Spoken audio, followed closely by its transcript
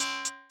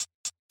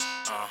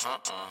Hey,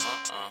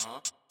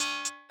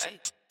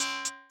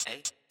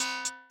 hey,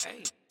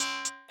 hey,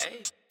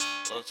 hey,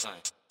 little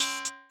time.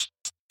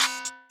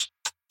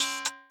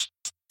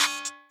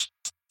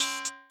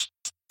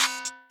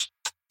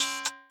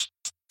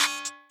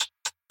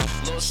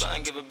 Little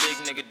son, give a big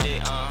nigga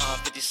dick,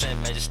 50 cent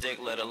magic stick,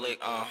 let her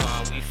lick,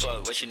 we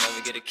fuck, but she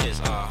never get a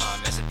kiss,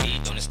 Master P,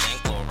 doing this thing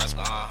for a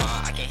rascal,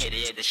 I can't hit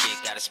it, the shit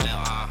gotta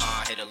smell,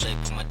 hit a lick,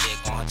 put my dick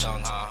on her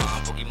tongue,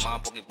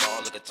 Pokemon,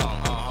 Pokeball, look a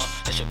tongue,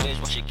 that's your bitch,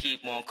 why she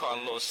keep on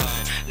calling little son?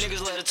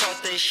 Niggas let her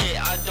talk they shit,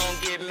 I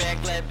don't get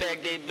mad, glad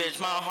back they bitch,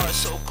 my heart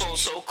so cold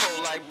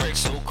like bricks,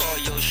 so cold,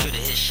 yo, shoulda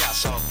hit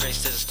shots off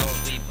bricks to the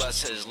stones, we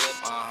bust his lip,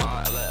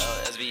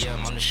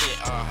 LilSvmn, I'm the shit,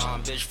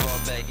 bitch, fall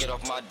back, get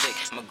off my dick,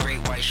 I'm a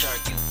great white shark,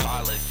 you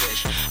pilot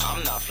fish,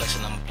 I'm not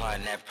flexing, I'm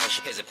applying that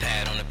pressure, here's a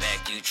pad on the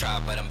back, you try,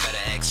 but I'm better,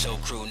 XO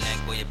crew neck,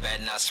 boy, you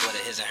better not sweat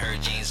it, his and her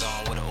jeans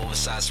on, with an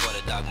oversized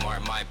sweater, Doc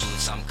Martin, my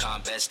boots, I'm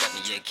combat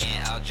stepping, you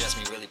can't outdress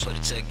me, really put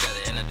it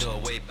together, and I do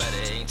it way better,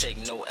 it ain't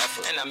taking no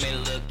effort, and I made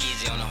it look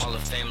easy on the Hall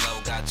of Fame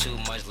level, got too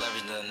much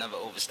leverage, to never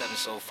overstepping,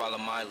 so follow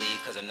my lead,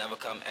 cause I never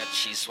come after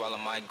she swallow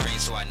my green,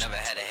 so I never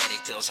had a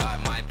headache, feels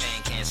hot, my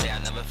pain, can't say I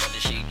never felt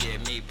it, she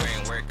give me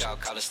brain workout,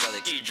 college stellar,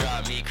 she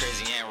drive me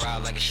crazy and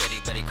ride like a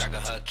Shetty, Betty Cracker,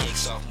 her cake,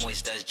 soft,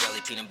 moist, that's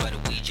jelly, peanut butter,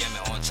 we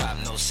jamming on top,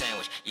 no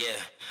sandwich, yeah,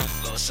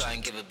 little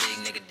son, give a big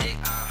nigga dick,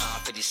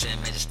 50 cent,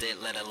 magic stick,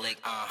 let her lick,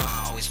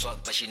 always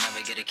fuck, but she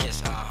never get a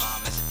kiss,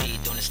 Master P,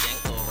 doing this thing,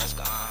 little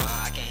rascal,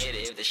 I can't hit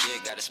it if the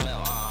shit gotta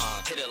smell,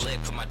 hit a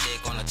lick, put my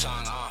dick on her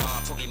tongue,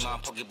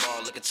 Pokemon,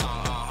 Pokeball, look a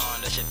tongue,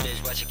 that's your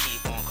bitch, why she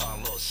keep on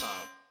calling little son?